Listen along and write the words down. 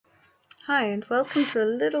Hi and welcome to a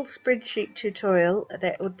little spreadsheet tutorial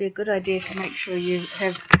that would be a good idea to make sure you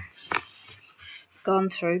have gone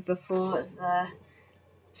through before the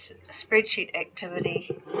spreadsheet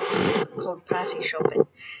activity called party shopping.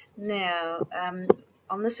 Now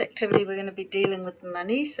on this activity we're going to be dealing with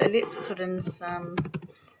money, so let's put in some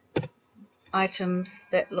items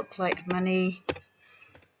that look like money.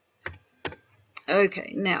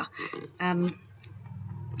 Okay, now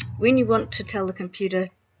when you want to tell the computer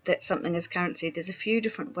that something is currency, there's a few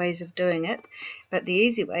different ways of doing it, but the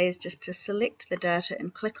easy way is just to select the data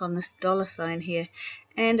and click on this dollar sign here,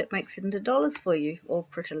 and it makes it into dollars for you all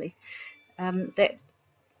prettily. That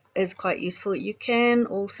is quite useful. You can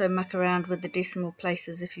also muck around with the decimal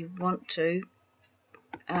places if you want to,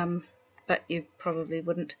 but you probably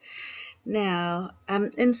wouldn't. Now,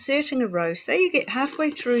 inserting a row. Say you get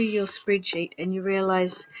halfway through your spreadsheet and you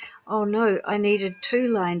realize, oh no, I needed 2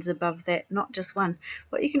 lines above that, not just one.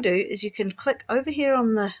 What you can do is you can click over here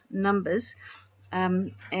on the numbers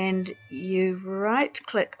and you right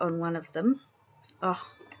click on one of them.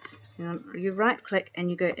 You right click and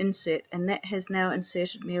you go insert, and that has now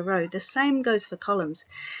inserted me a row. The same goes for columns.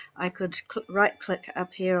 I could right click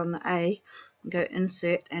up here on the A and go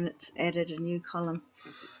insert, and it's added a new column.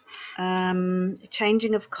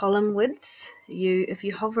 Changing of column widths. If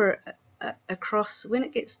you hover across, when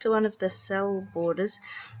it gets to one of the cell borders,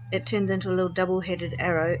 it turns into a little double-headed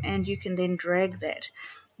arrow, and you can then drag that.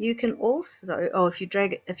 You can also,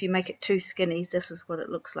 if you make it too skinny, this is what it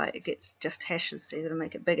looks like. It gets just hashes, so you're going to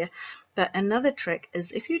make it bigger. But another trick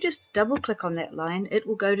is if you just double click on that line, it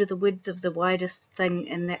will go to the width of the widest thing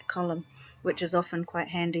in that column, which is often quite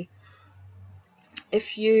handy.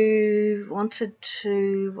 If you wanted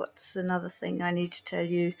to, what's another thing I need to tell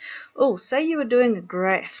you? Oh, say you were doing a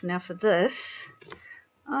graph. Now for this,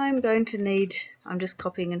 I'm just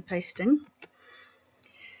copying and pasting.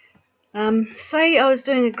 Say I was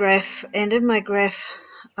doing a graph, and in my graph,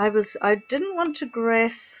 I didn't want to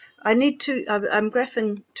graph. I'm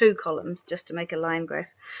graphing 2 columns just to make a line graph.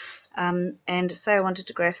 And say I wanted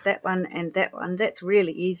to graph that one and that one. That's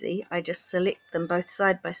really easy. I just select them both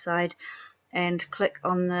side by side and click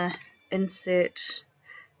on the insert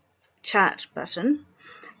chart button,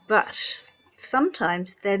 but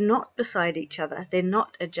sometimes they're not beside each other, they're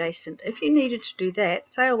not adjacent. If you needed to do that,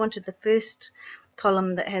 say I wanted the first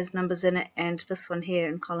column that has numbers in it and this one here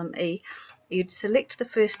in column E, you'd select the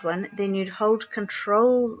first one, then you'd hold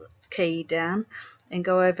Control key down and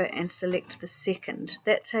go over and select the second.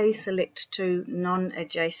 That's how you select 2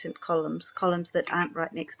 non-adjacent columns that aren't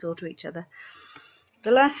right next door to each other. The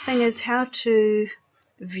last thing is how to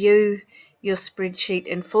view your spreadsheet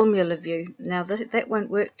in formula view. Now that won't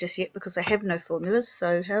work just yet because I have no formulas,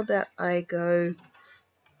 so how about I go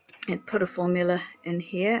and put a formula in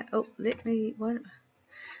here. Oh,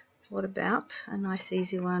 what about a nice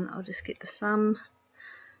easy one? I'll just get the sum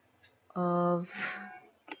of,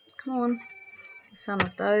 the sum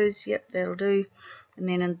of those. Yep, that'll do. And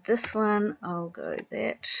then in this one I'll go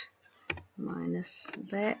that minus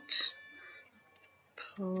that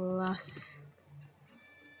plus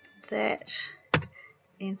that,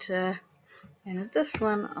 enter, and in this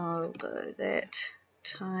one I'll go that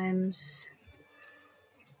times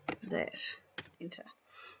that, enter.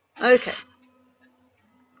 Okay.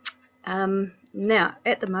 Now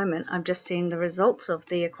at the moment I'm just seeing the results of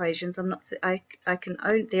the equations.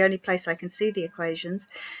 The only place I can see the equations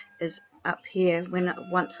is up here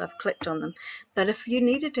once I've clicked on them. But if you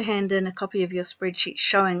needed to hand in a copy of your spreadsheet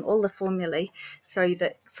showing all the formulae so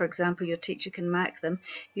that, for example, your teacher can mark them,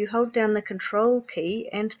 you hold down the Control key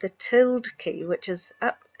and the tilde key, which is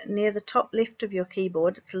up near the top left of your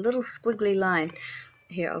keyboard. It's a little squiggly line.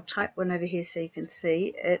 Here, I'll type one over here so you can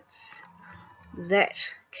see. It's that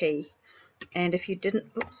key. And if you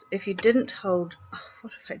didn't hold,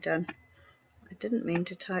 what have I done? I didn't mean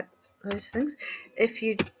to type those things. If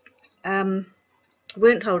you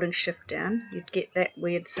weren't holding shift down, you'd get that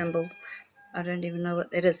weird symbol. I don't even know what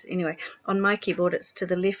that is. Anyway, on my keyboard it's to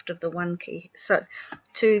the left of the 1 key. So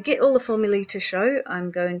to get all the formulae to show, I'm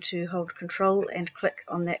going to hold Control and click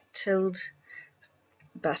on that tilde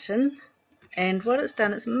button. And what it's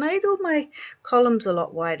done, it's made all my columns a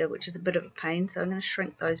lot wider, which is a bit of a pain, so I'm going to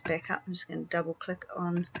shrink those back up. I'm just going to double click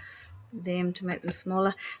on them to make them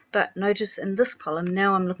smaller. But notice in this column,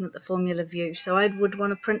 now I'm looking at the formula view, so I would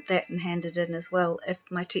want to print that and hand it in as well if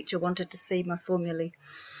my teacher wanted to see my formulae.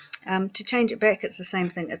 To change it back, it's the same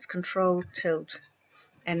thing. It's Control tilde,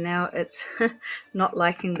 and now it's not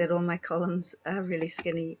liking that all my columns are really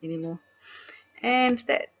skinny anymore. And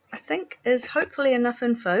that, I think, is hopefully enough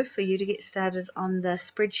info for you to get started on the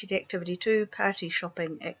spreadsheet activity 2 party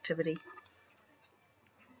shopping activity.